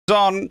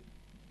On.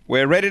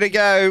 We're ready to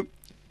go.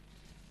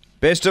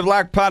 Best of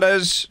luck,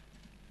 punters.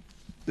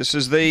 This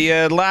is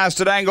the last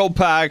at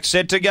Angle-Park.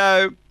 Set to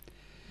go.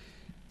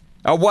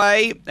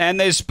 Away, and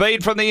there's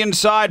speed from the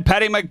inside.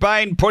 Paddy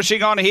McBain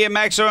pushing on here.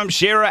 Maximum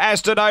Shearer.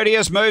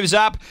 Astrododius moves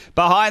up.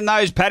 Behind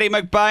those, Paddy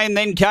McBain.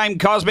 Then came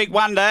Cosmic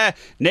Wonder.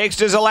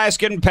 Next is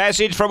Alaskan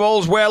Passage from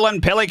All's Well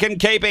and Pelican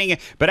Keeping.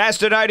 But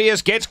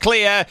Astrododius gets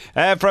clear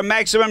from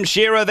Maximum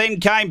Shearer. Then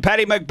came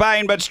Paddy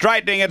McBain, but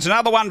straightening. It's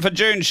another one for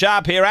June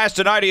Sharp here.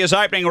 Astrododius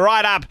opening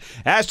right up.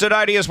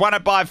 Astrododius won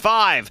it by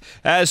 5.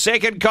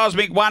 Second,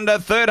 Cosmic Wonder.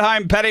 Third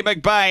home, Paddy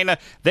McBain.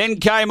 Then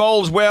came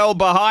All's Well.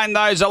 Behind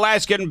those,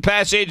 Alaskan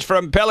Passage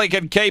from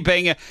Pelican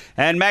Keeping,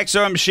 and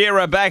Maximum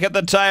Shearer back at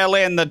the tail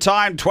end. The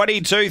time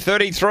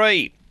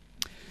 22:33.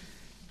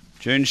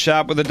 June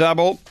Sharp with a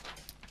double.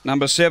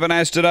 Number 7,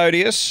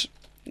 Astrododius.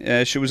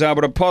 She was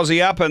able to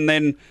posse up and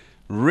then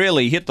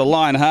really hit the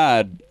line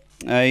hard.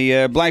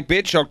 A Black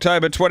Bitch,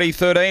 October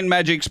 2013.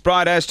 Magic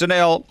Sprite,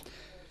 Astonel.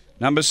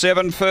 Number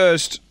 7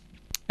 first.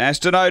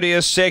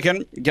 Astrododius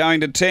second.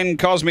 Going to 10,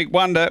 Cosmic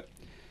Wonder.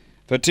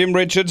 For Tim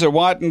Richards, a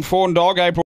white and fawn dog, April